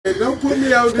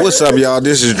What's up, y'all?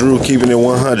 This is Drew keeping it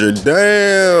 100.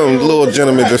 Damn, little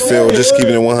gentleman just fell just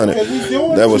keeping it 100.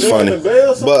 That was funny.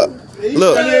 But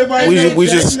look, we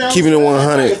just keeping it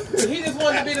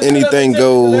 100. Anything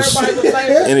goes,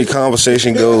 any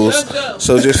conversation goes.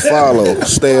 So just follow,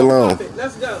 stay alone.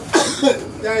 Let's go.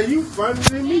 Now you funnier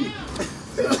than me.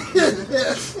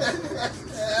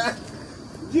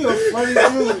 You a funny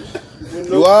dude.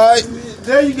 You alright?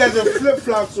 There you got the flip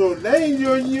flops on. They ain't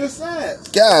on your size.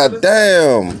 God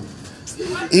damn.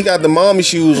 He got the mommy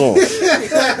shoes on.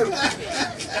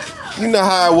 You know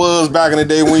how it was back in the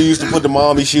day when you used to put the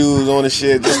mommy shoes on and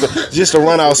shit just to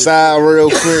run outside real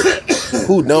quick.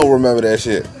 Who don't remember that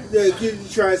shit? Yeah, kids, you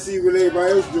try to see what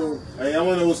everybody else doing. Hey, I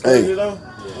wanna know what's crazy though.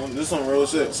 This some real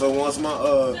shit. So once my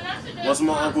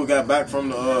uncle got back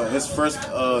from his first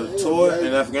tour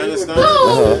in Afghanistan,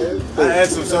 I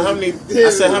asked him, so how many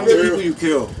people you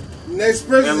killed? Next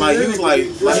person, and like he was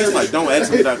like, don't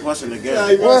ask me that question again.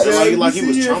 Like he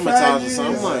was traumatized or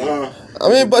something. I'm like, I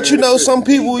mean, but you know, some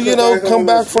people, you know, come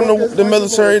back from the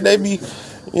military, they be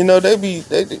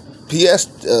PS,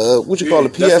 what you call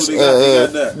it? PSD.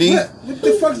 What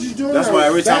the fuck you doing? That's why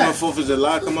every time the 4th of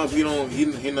July come up, he not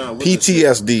with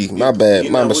PTSD. My bad,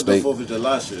 my mistake. With the 4th of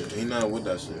July shit, he not with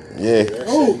that shit.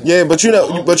 Yeah, but you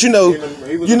know,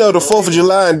 the 4th of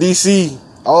July in DC,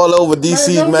 all over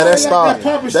DC, man,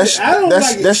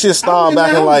 that shit started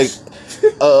back in like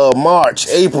March,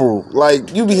 April.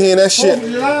 Like you be hearing that shit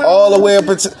all the way up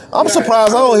until. I'm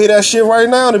surprised I don't hear that shit right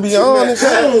now. To be honest,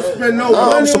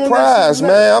 I'm surprised,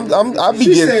 man. I be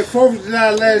getting. 4th of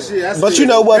July last year. But you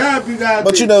know what?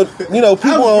 But you know,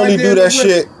 people only do that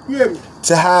shit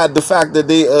to hide the fact that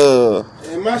they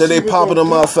popping them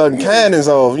motherfucking cannons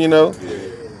off. You know.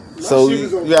 So you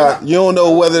don't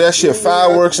know whether that shit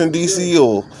fireworks in DC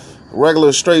or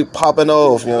regular straight popping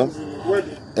off. You know.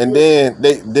 And then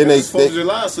they 4th of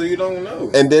July, so you don't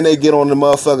know. And then they get on the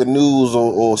motherfucking news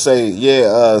or say,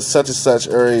 such and such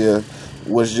area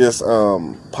was just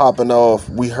popping off.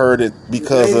 We heard it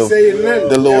because of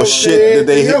the little shit that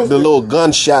they hit, the little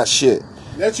gunshot shit.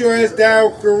 Let your ass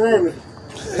down, Corona.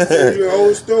 That's your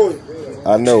whole story.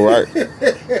 I know, right?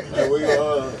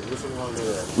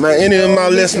 Man, any of my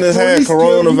listeners had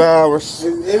coronavirus.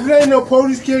 If there ain't no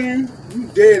police killing you, you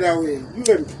dead out here. You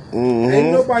hear me?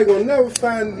 Ain't nobody gonna never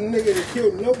find the nigga that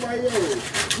killed nobody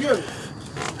else. You hear me?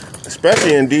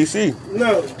 Especially in DC.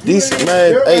 No. DC,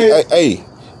 man, hey.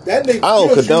 That nigga I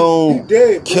don't condone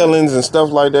killings and stuff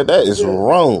like that. That is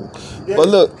wrong. But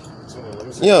look,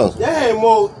 young. That had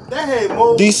more.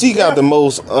 DC got the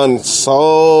most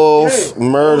unsolved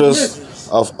murders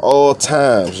of all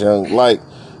times, young. Like,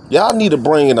 y'all need to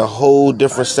bring in a whole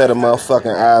different set of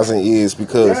motherfucking eyes and ears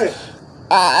because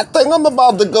I think I'm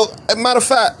about to go. Matter of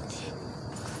fact,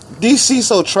 DC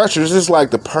so treacherous. It's like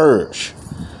the Purge.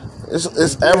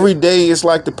 It's every day. It's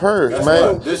like the Purge,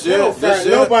 man. This year,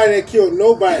 nobody that killed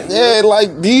nobody. Yeah,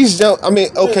 like these. I mean,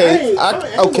 okay,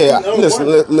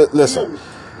 listen.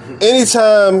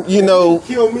 Anytime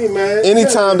kill me, man.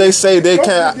 Anytime they say they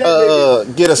can't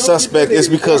get a suspect, it's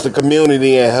because the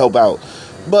community ain't help out.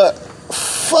 But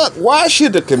fuck, why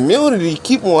should the community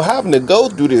keep on having to go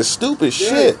through this stupid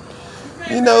shit?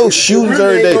 Shootings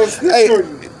every day. Hey,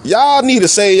 y'all need to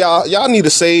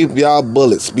save y'all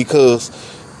bullets because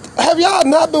have y'all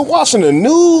not been watching the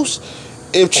news?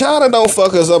 If China don't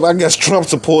fuck us up, I guess Trump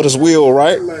supporters will,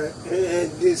 right?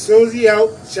 And as soon as he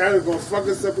out, China gonna fuck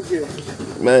us up again.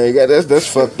 Man, that's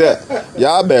fucked up.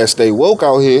 Y'all better stay woke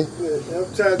out here. I'm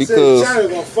trying to say China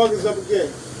gonna fuck us up again.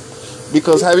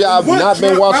 Because have y'all not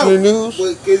been watching the news?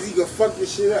 Because he gonna fuck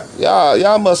this shit up.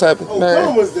 Y'all must have.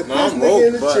 Obama's the best nigga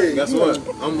in the chain. Guess what?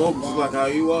 I'm woke just like how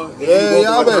you are.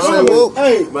 Y'all better stay woke.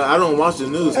 Hey, but I don't watch the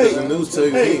news because the news tell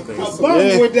you anything.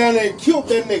 Obama went down there and killed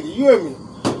that nigga. You hear me?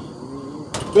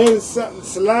 Ben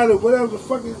Salada, whatever the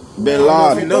fuck is. Bin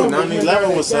Laden. No,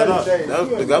 9/11 was set up.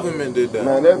 The government did that.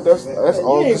 Man, that's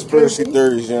all conspiracy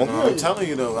theories, yeah. No, I'm telling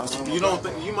you though. You don't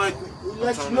think you might?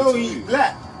 Let you know he's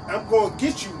black. I'm gonna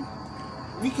get you.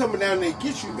 We coming down there and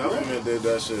get you. The government did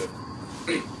that shit.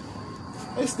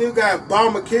 They still got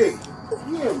Obamacare.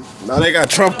 Yeah. Now they got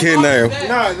Trump kid now.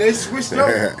 Nah, they switched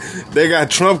over. They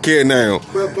got Trump kid now.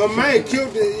 But man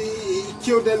killed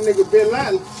that nigga Bin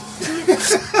Laden.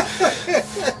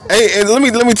 Hey, and let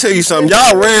me tell you something.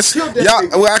 Y'all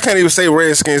I can't even say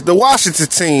Redskins. The Washington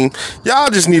team,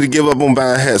 y'all just need to give up on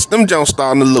buying hats. Them Jones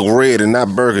starting to look red and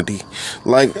not burgundy.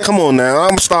 Like, come on now.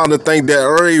 I'm starting to think that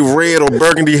every red or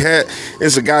burgundy hat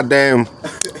is a goddamn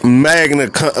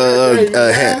Magna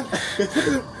hat.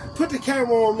 Put the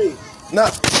camera on me. No.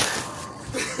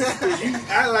 You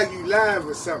act like you live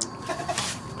or something.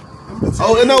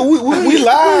 Oh no, we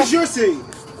live. Who's your team?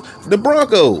 The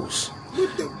Broncos.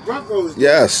 What the Broncos?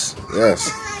 Yes.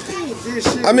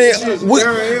 This shit, I mean,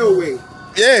 Darren Elway.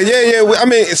 Yeah. I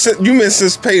mean, you meant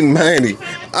since Peyton Manning.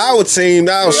 Our team,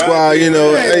 our squad, you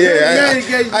know.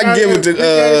 I give it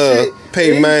to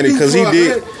Peyton Manning because he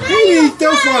did.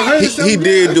 He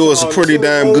did do us pretty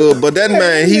damn good. But that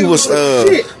man, he was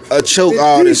a choke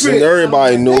artist, and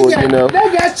everybody knew it, you know. They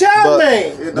got child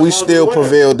man. But we still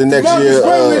prevailed the next year.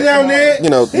 You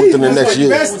know, within the next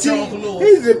year.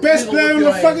 He's the best player on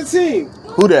the fucking team.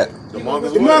 Who that?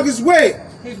 DeMarcus Wade.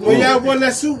 When y'all won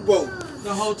that Super Bowl.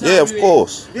 Yeah, of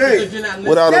course. Yeah.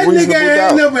 Without That a reasonable nigga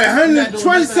doubt. ain't number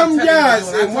 120-something yards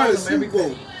and won a Super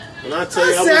Bowl. When I tell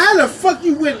you, I said, how the fuck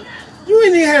you went? You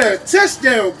ain't even had a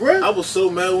touchdown, bro. I was so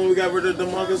mad when we got rid of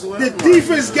DeMarcus Wade. The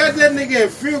defense got that nigga in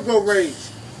field goal range.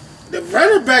 The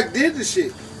running back did the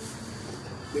shit.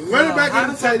 The running back how in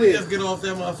the the fuck tight we end. just get off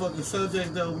that motherfucking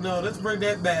subject though? No, let's bring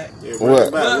that back. Yeah,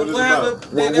 What?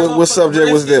 What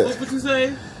subject was that? What you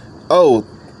say? Oh,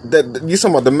 that you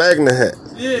talking about the Magna hat?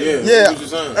 Yeah.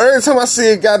 Every time I see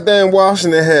a goddamn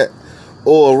Washington hat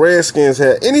or a Redskins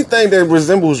hat, anything that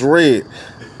resembles red,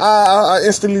 I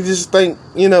instantly just think,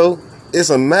 you know, it's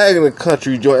a Magna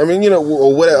country joint. I mean, you know,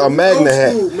 or whatever, a Magna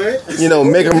hat. You know,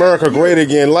 make America great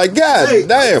again. Like, God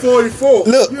damn. 44.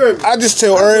 Look, I just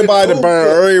tell everybody to burn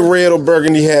every red or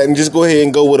burgundy hat and just go ahead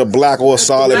and go with a black or a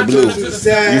solid blue.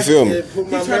 You feel me? Put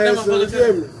my mask on, you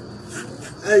feel me?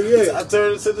 Hey, yeah. I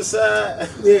turned it to the side.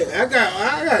 Yeah, I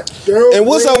got thorough. And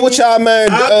what's up with y'all man?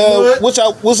 What's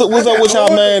up with y'all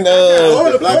man?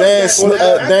 Dan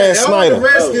Snyder. All the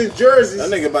Redskins jerseys. That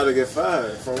nigga about to get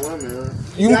fired from women.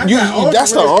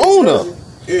 That's the owner.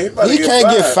 Yeah, he can't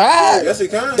get fired. Yes, he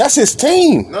can. That's his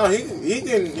team. No, he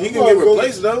can get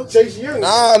replaced though. Chase Young.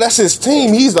 Nah, that's his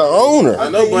team. He's the owner. I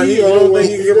know, but you don't think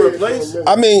he can get replaced?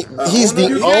 I mean, he's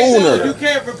the owner. You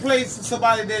can't replace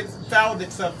somebody that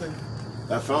founded something.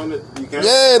 I found it. You can't.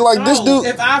 Yeah, like this dude.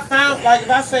 If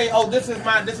I say, oh, this is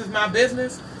my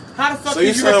business. How the fuck So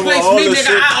did you replace me, nigga?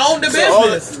 shit, I own the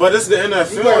business. But it's the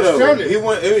NFL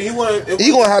though.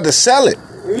 He gonna have to sell it.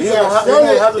 He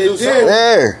gonna have to do something.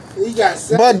 Yeah. He got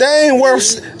but they ain't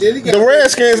worth. The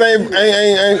Redskins ain't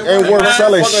worth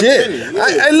selling shit.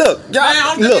 Hey, look,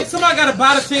 y'all. Look. Somebody gotta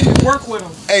buy the team and work with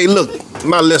them. Hey, look,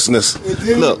 my listeners.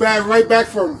 Look. Right back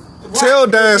from. Tell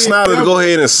Dan Snyder to go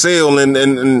ahead and sell and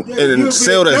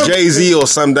sell to Jay-Z or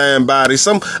some damn body.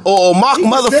 Or Mark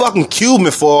motherfucking Cuban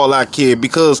for all I care.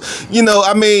 Because, you know,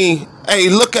 I mean, hey,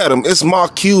 look at him. It's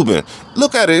Mark Cuban.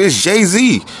 Look at it. It's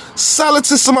Jay-Z. Sell it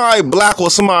to somebody black or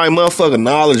somebody motherfucking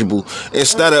knowledgeable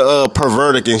instead of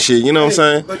perverted and shit. You know what I'm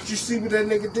saying? But you see what that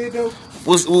nigga did, though?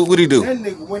 What'd he do? That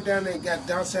nigga went down there and got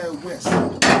Downside West.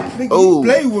 Nigga, you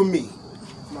play with me.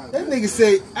 That nigga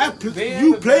say,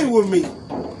 you play with me.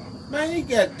 Man, he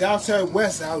got Downside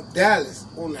West out Dallas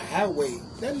on the highway.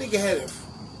 That nigga had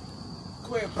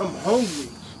I'm hungry.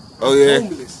 Oh, yeah.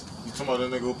 Homeless. You talking about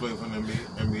that nigga who played for the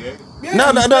NBA? Yeah,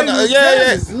 No.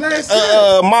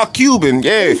 Yeah. Mark Cuban,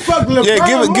 yeah.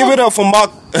 Give it up for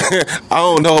Mark. I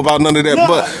don't know about none of that,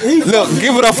 but look,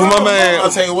 give it up for my man. I'll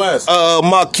tell you West.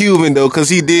 Mark Cuban though, because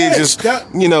he did just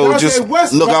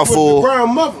look out for.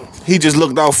 He just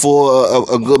looked out for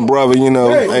a good brother, you know.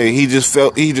 Hey, he just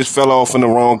fell off in the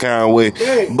wrong kind of way.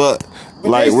 But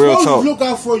like real talk, look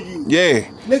out for you. Yeah,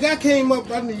 nigga, I came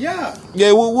up on the yard.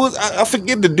 Yeah, I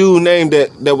forget the dude name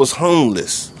that was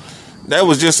homeless. That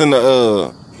was just in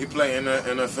the He played in the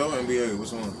NFL, NBA.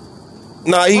 Which one?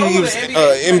 Nah, he was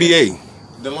NBA.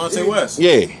 Delonte West.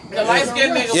 Yeah. The light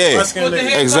skinned nigga. Yeah.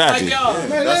 Exactly.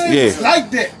 Yeah.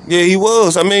 Like that. Yeah, he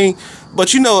was. I mean.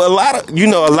 But a lot of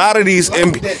these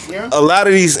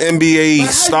NBA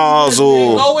stars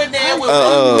or go in there with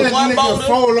one motor,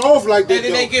 fall off like that, and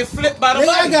then they get flipped by the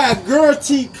I got a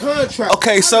guarantee contract.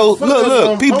 Okay, so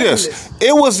look, peep this.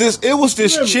 It was this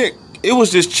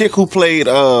chick who played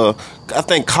I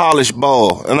think college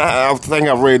ball, and I think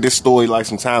I read this story like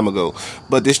some time ago.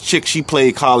 But this chick, she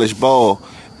played college ball.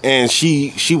 And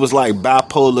she was like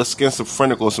bipolar,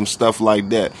 schizophrenic, or some stuff like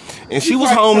that. And she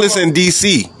was homeless in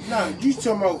D.C. No, you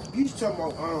talking about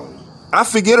I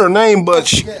forget her name,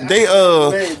 but they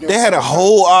had a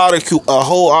whole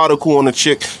article on the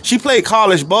chick. She played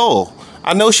college ball.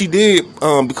 I know she did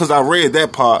because I read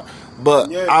that part,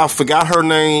 but I forgot her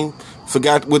name.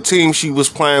 Forgot what team she was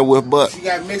playing with, but she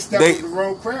got mixed up with the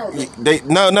wrong crowd.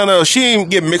 No. She didn't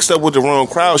get mixed up with the wrong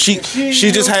crowd. She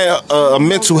just had a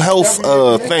mental health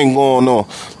thing going on.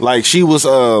 Like she was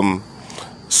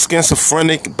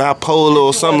schizophrenic, bipolar,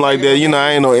 or something like that. You know,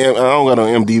 I don't got no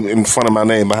MD in front of my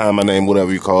name, behind my name,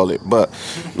 whatever you call it. But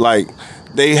like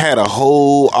they had a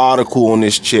whole article on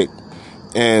this chick,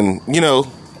 and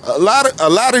A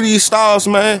lot of these stars,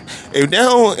 man, if they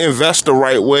don't invest the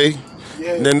right way,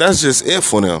 then that's just it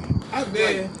for them.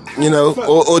 You know,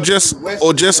 or just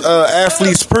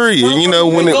athletes period. You know,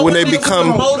 when they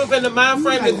become motive in the mind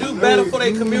frame to do better for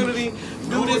their community,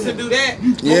 do this and do that.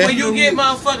 But when you get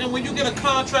when you get a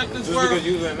contract that's worth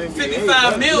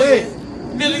 $55 million.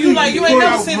 Nigga, you ain't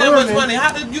never seen that much money.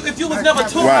 If you was never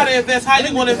taught how to invest, how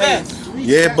you gonna invest?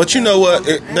 Yeah, but you know what?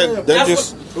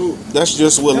 That's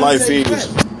just what life is.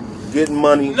 Getting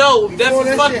money. No,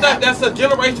 that's fucked up. That's a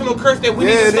generational curse that we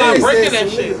need to start breaking that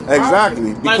shit.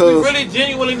 Exactly. Like we really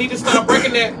genuinely need to start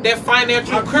breaking that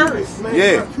financial curse.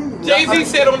 Yeah. Jay-Z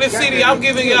said on this CD, I'm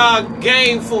giving y'all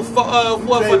game for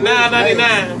 $9.99.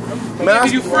 I'm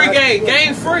giving you free game.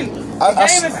 Game free.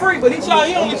 Game is free, but he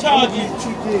only charge you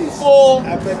full,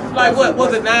 like what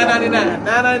was it, $9.99?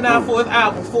 $9.99 for his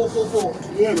album, full.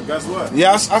 Yeah, but guess what?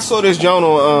 Yeah, I saw this joint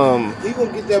on he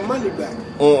gonna get that money back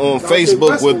on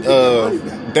Facebook with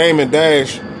Damon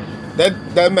Dash.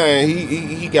 That man,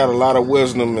 he got a lot of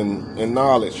wisdom and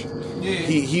knowledge. Yeah.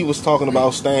 He was talking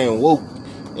about staying woke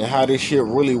and how this shit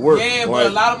really works. Yeah, but a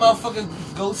lot of motherfuckers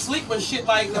go sleep when shit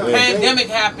like the pandemic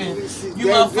happened. You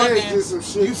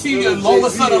motherfucking, you see the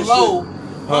lowest of the low.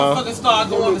 Motherfuckers start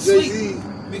going to sleep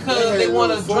because they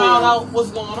want to drown out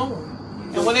what's going on.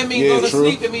 And when that means go to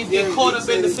sleep, it means get caught up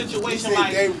in the situation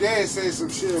like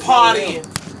partying.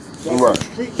 Right.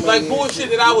 Like bullshit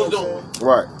that I was doing.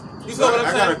 Right. You know what I'm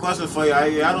saying? I got a question for you.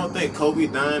 I don't think Kobe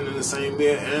dying in the same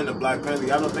year and the Black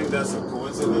Panther. I don't think that's a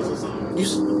coincidence or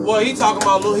something. Well, he talking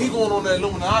about he going on that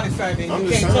Illuminati factor. And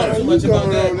you can't talk too much about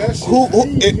that.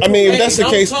 I mean, if that's the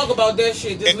case, don't talk about that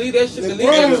shit. Just leave that shit.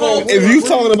 If you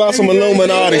talking about some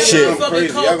Illuminati shit,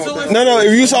 no.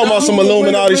 If you talking about some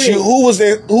Illuminati shit, who was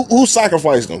there? Who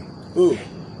sacrificed them? Who?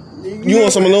 You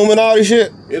want some Illuminati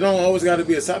shit? It don't always got to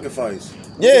be a sacrifice.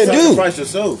 Yeah, dude. Sacrifice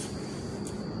yourself.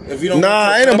 If you don't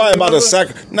ain't nobody about to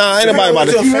sacrifice. Ain't nobody about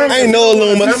to. Ain't no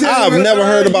Illuminati. I've never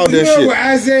heard about this shit.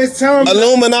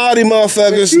 Illuminati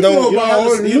motherfuckers don't. No,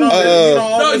 but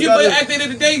at the end of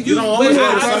the day,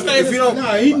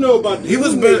 he know about. He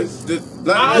was been the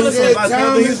Black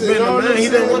Panther. He's been a man. He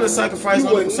didn't want to sacrifice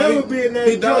on himself.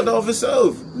 He died off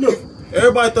himself. Look.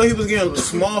 Everybody thought he was getting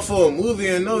small for a movie,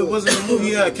 and no, it wasn't a movie.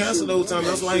 He had cancer the whole time.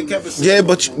 That's why he kept it. Yeah,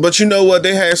 but you know what?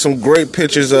 They had some great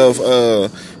pictures of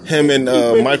him and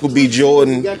Michael B.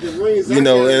 Jordan. You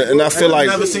know, and I feel like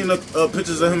never seen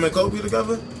pictures of him and Kobe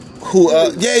together. Who?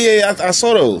 I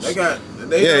saw those. They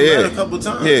met a couple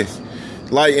times. Yeah,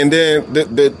 like and then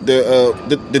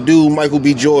the dude Michael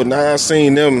B. Jordan. I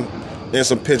seen them in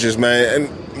some pictures, man, and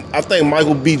I think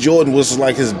Michael B. Jordan was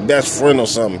like his best friend or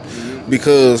something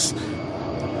because.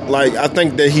 Like, I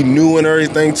think that he knew and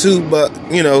everything too, but,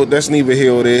 you know, that's neither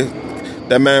here or there.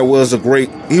 That man was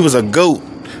he was a GOAT,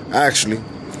 actually.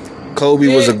 Kobe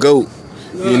was a GOAT,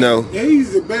 you know. Yeah,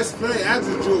 he's the best player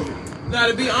after Jordan. Now,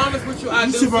 to be honest with you, I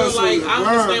do feel like I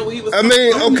understand what he was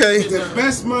okay. The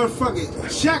best motherfucker.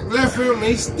 Shaq left him and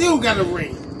he still got a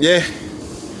ring. Yeah,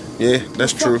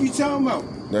 that's true. What you talking about?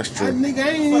 That's true. That nigga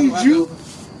ain't need you.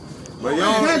 But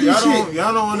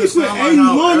y'all don't understand like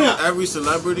how every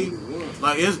celebrity...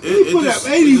 Like it just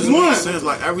makes sense.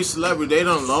 Like every celebrity, they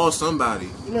done lost somebody.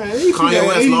 Kanye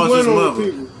West lost his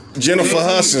mother. Jennifer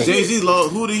Hudson. Jay-Z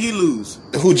lost. Who did he lose?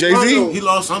 Who, Jay-Z? He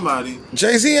lost somebody.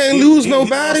 Jay-Z ain't lose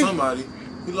nobody.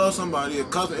 He lost somebody. A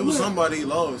cousin. It was somebody he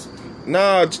lost.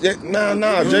 Nah.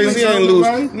 Jay-Z ain't lose.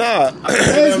 Nah.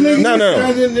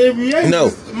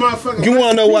 No. You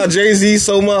wanna know why Jay-Z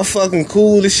so motherfucking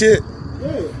cool and shit?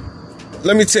 Yeah.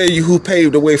 Let me tell you who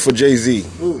paved the way for Jay-Z.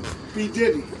 Who? P.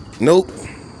 Diddy. Nope.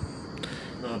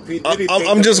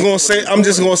 I'm just gonna say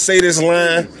this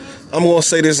line. I'm gonna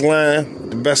say this line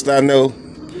the best I know,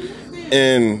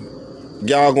 and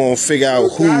y'all gonna figure out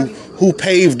who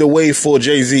paved the way for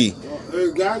Jay-Z.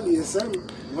 Gotti or something.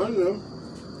 One of them.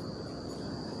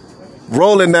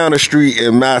 Rolling down the street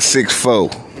in my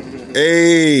 6'4".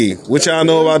 Hey, what y'all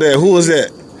know about that? Who was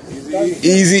that?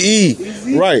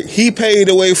 Eazy-E. Right. He paved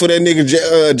the way for that nigga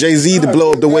Jay-Z to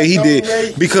blow up the way he did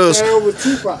because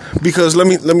let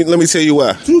me tell you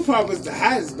why. Tupac was the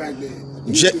hottest back then.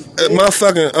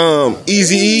 Motherfucking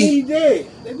Eazy-E.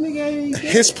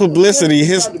 His publicity,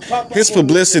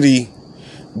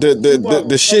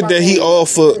 the shit that he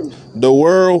offered the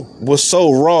world was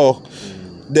so raw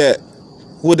that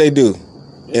what they do?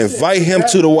 Invite him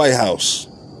to the White House.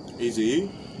 Eazy-E?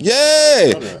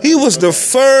 Yeah, he was the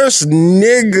first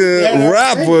nigga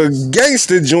rapper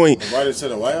gangster joint invited to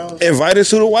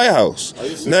the White House.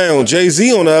 Now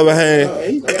Jay-Z on the other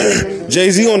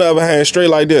hand, straight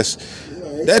like this.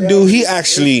 That dude, he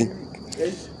actually,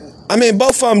 I mean,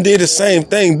 both of them did the same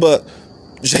thing, but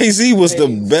Jay-Z was the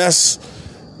best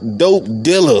dope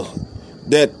dealer.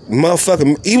 That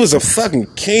motherfucker, he was a fucking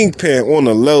kingpin on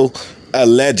the low,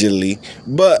 allegedly.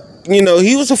 But, you know,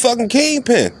 he was a fucking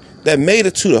kingpin that made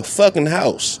it to the fucking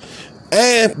house.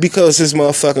 And because his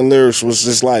motherfucking lyrics was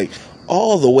just like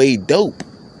all the way dope.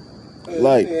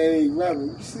 Like,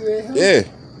 yeah.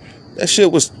 That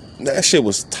shit was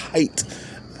tight.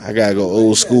 I gotta go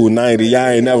old school 90.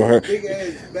 I ain't never heard.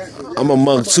 I'm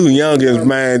among two youngins,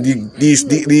 man.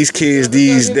 These kids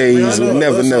these days will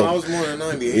never know.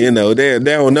 You know, they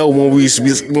don't know when we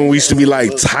used to be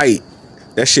like tight.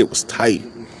 That shit was tight.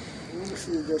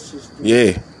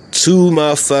 Yeah, two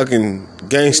motherfucking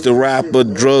gangster rapper,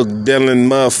 drug dealing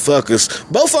motherfuckers.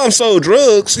 Both of them sold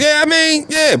drugs. Yeah, I mean,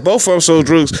 yeah, both of them sold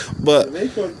drugs. But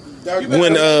you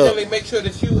better make sure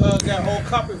that you got all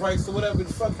copyrights to whatever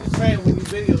the fuck you're saying when you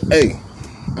videos. Hey,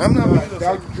 I'm not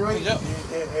Dr. Dre.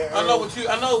 I know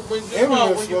when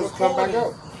you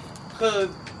recording, because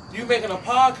you making a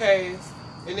podcast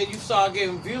and then you start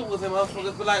getting views with him, I'm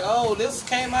supposed to be like, oh, this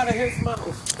came out of his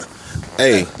mouth.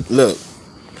 Hey, look,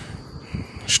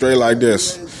 straight like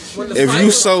this. If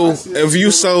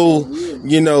you so,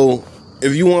 you know,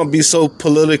 if you want to be so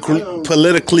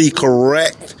politically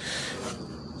correct.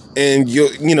 And you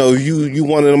one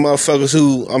of the motherfuckers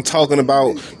who I'm talking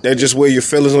about that just wear your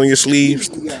feelings on your sleeves,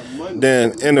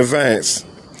 then in advance,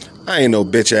 I ain't no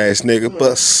bitch ass nigga,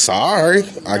 but sorry,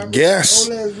 I guess.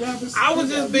 I was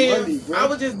just being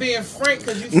frank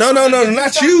because you. No, not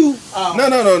you. No,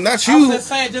 not you.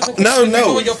 No,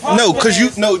 because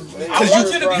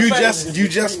you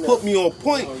just put me on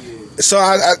point. So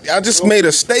I just made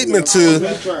a statement to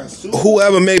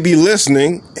whoever may be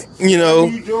listening, you know,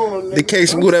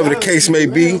 whatever the case may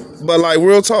be. But like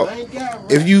real talk,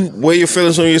 if you wear your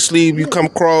feelings on your sleeve, you come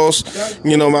across,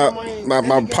 you know, my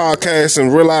podcast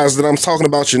and realize that I'm talking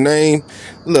about your name.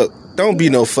 Look, don't be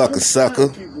no fucking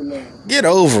sucker. Get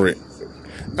over it.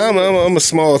 I'm a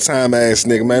small time ass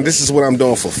nigga, man. This is what I'm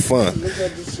doing for fun.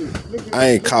 I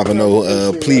ain't copping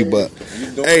no plea, but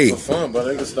hey,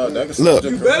 look.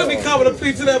 You better be copping a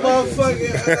plea to that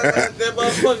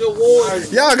motherfucking war.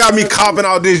 Y'all got me copping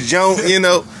all this junk, you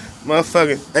know,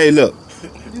 motherfucking. Hey, look.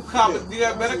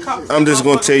 I'm just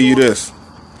gonna tell you this.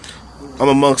 I'm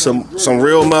amongst some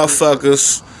real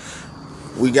motherfuckers.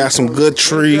 We got some good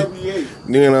tree.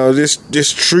 You know,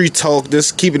 this tree talk,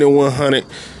 this keeping it 100.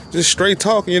 Just straight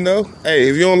talk, you know. Hey,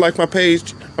 if you don't like my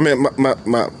page, I mean,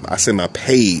 I said my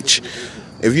page.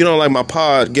 If you don't like my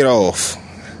pod, get off.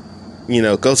 You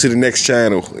know, go to the next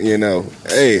channel, you know.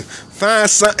 Hey, find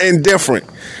something different.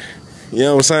 You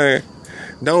know what I'm saying?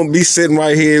 Don't be sitting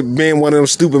right here being one of them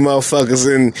stupid motherfuckers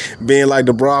and being like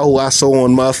the bra who I saw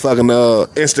on motherfucking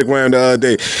Instagram the other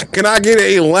day. Can I get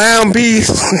a lamb piece?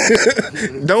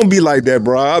 Don't be like that,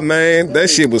 bro, man. That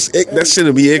shit would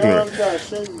be ignorant.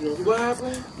 What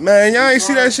happened? Man, y'all ain't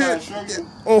see that shit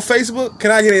on Facebook?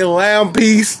 Can I get a lamb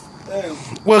piece?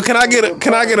 Well, can I get a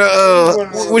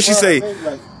what she say?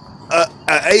 A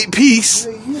 8-piece?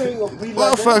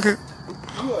 Motherfucker.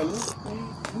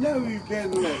 Never be better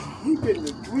than that. You been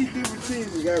to 3 different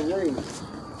teams and got rings.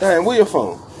 Damn, where your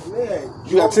phone? Yeah,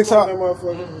 you got TikTok?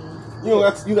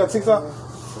 You got TikTok?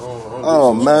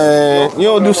 Oh man, you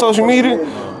don't do social media?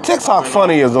 TikTok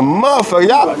funny as a motherfucker.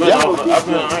 Y'all.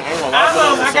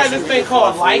 I got this thing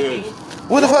called Likey.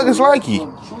 What the fuck is Likey?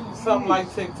 Something like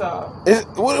TikTok. I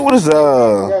What is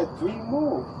got 3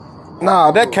 more. Nah,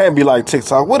 that can't be like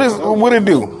TikTok. What it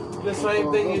do? The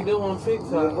same thing you do on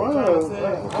TikTok.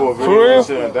 For real?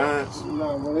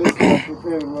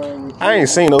 I ain't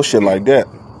seen no shit like that.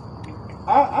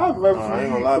 I ain't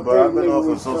gonna lie, but I've been off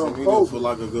of social media for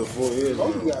like a good 4 years.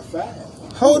 Got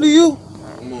 5. How old are you?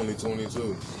 I'm only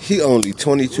 22. He only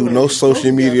 22. No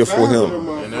social media for him.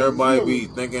 And everybody be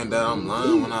thinking that I'm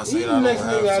lying when I say that I don't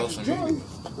have social media.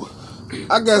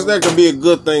 I guess that could be a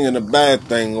good thing and a bad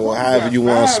thing, or however you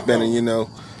want to spin it, you know.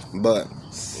 But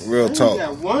real talk,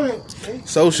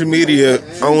 social media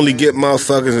only get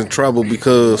motherfuckers in trouble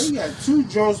because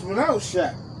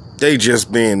they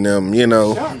just being them, you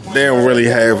know. They don't really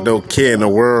have no care in the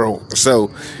world.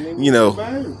 So, you know,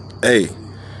 hey,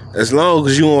 as long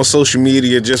as you on social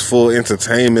media just for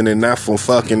entertainment and not for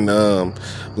fucking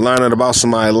learning about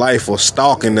somebody's life or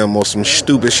stalking them or some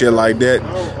stupid shit like that,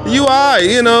 you alright,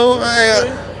 you know.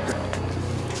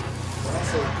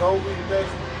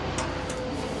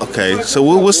 Okay, so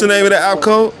what's the name of the app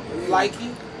called?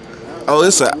 Likey. Oh,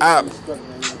 it's an app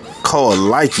called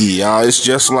Likey, y'all. It's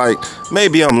just like,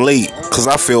 maybe I'm late because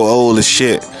I feel old as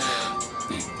shit.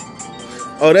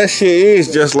 Oh, that shit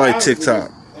is just like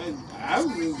TikTok. I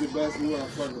was the best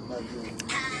motherfucker back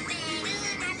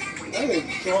then.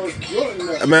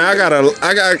 Man, I got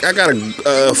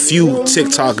a few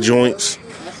TikTok joints.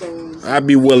 I'd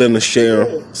be willing to share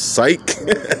them. Psych.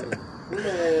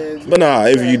 But nah,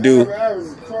 if you do.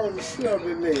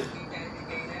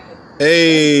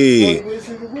 Hey.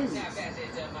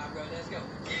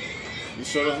 You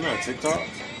sure that's not TikTok?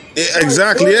 Yeah,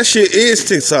 exactly. That shit is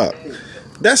TikTok.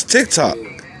 That's TikTok.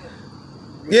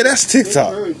 Yeah, that's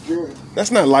TikTok.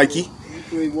 That's not likey. You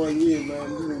played 1 year, man.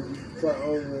 You try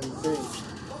over everything.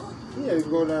 You had to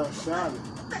go down Charlotte.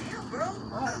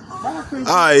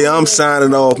 Alright, I'm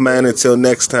signing off, man. Until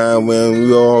next time, man.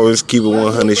 We always keep it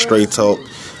 100 straight talk.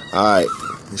 Alright,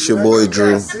 it's your boy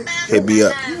Drew. Hit me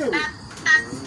up.